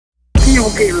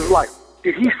who gave his life.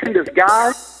 Did he send his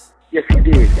guide? Yes, he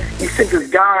did. He sent his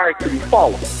guide to be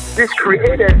followed. This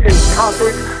creator sends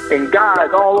prophets and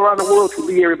guides all around the world to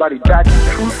lead everybody back to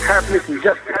truth, happiness, and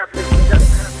justice.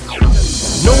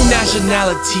 No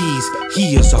nationalities,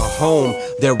 he is our home.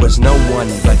 There was no one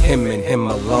but him and him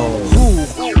alone.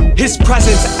 His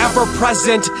presence, ever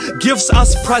present, gives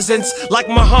us presents like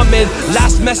Muhammad,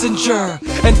 last messenger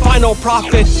and final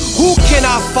prophet. Who can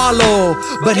I follow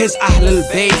but his Ahlul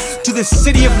Bayt? To the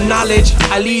city of knowledge,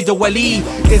 Ali the Wali,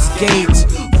 his gate.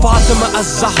 Fatima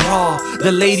Az-Zahra,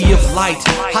 the lady of light.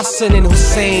 Hassan and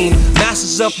Hussein,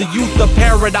 masters of the youth of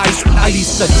paradise. Ali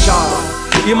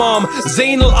Sajjad, Imam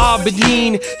Zain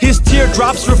al-Abidin, his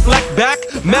teardrops reflect back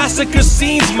massacre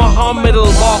scenes. Muhammad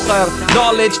al-Baqir,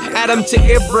 knowledge, Adam to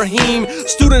Ibrahim.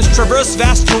 Students traverse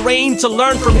vast terrain to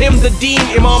learn from him the deen.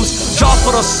 Imams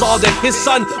Jafar al-Sadiq, his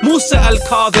son Musa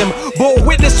al-Kadhim, bore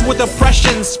witness with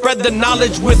oppression, spread the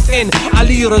knowledge within.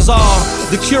 Ali Raza,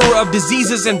 the curer of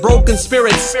diseases and broken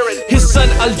spirits. His son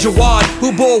Al-Jawad,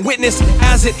 who bore witness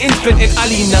as an infant. And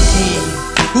Ali Naqi,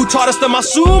 who taught us the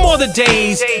Masoom all the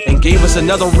days and gave us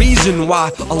another reason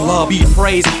why Allah be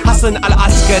praised. Hassan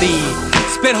al-Askari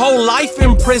spent whole life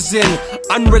in prison,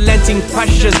 unrelenting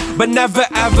pressures, but never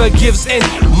ever gives in.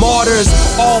 Martyrs,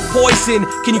 all poison,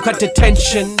 can you cut the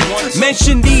tension?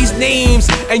 Mention these names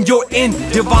and you're in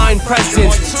divine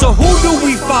presence. So who do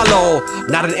we follow?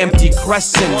 Not an empty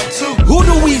crescent. Who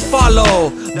do we follow?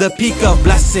 The peak of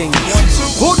blessings.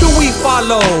 Who do we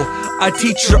follow? A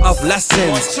teacher of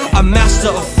lessons, a master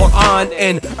of Quran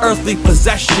and earthly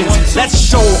possessions. Let's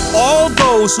show all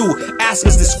those who ask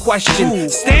us this question.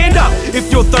 Stand up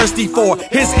if you're thirsty for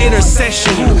his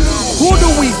intercession. Who do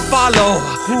we follow?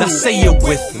 Now say it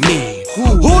with me.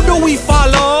 Who do we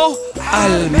follow?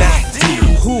 Al-Mahdi.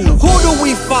 Who do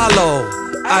we follow?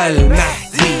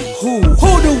 Al-Mahdi.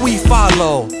 Who do we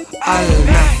follow?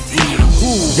 Al-Mahdi.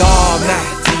 Ya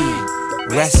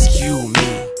Mahdi, rescue me.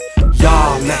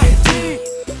 Ya Mahdi,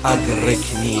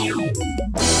 adrikni.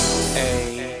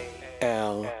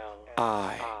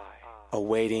 A.L.I,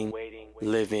 awaiting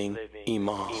living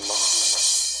Imam.